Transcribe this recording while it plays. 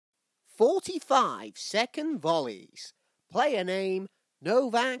45-second volleys. Player name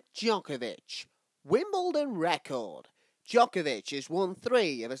Novak Djokovic. Wimbledon record. Djokovic has won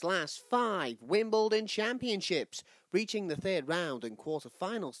 3 of his last 5 Wimbledon championships, reaching the third round and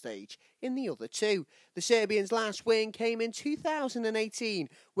quarter-final stage in the other 2. The Serbian's last win came in 2018,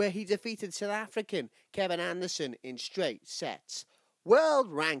 where he defeated South African Kevin Anderson in straight sets. World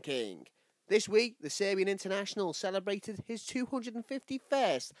ranking. This week, the Serbian international celebrated his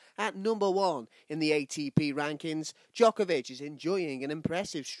 251st at number 1 in the ATP rankings. Djokovic is enjoying an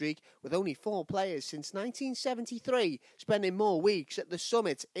impressive streak, with only 4 players since 1973 spending more weeks at the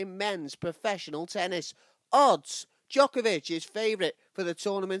summit in men's professional tennis. Odds: Djokovic is favourite for the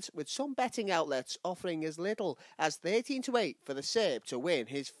tournament, with some betting outlets offering as little as 13-8 for the Serb to win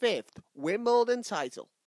his 5th Wimbledon title.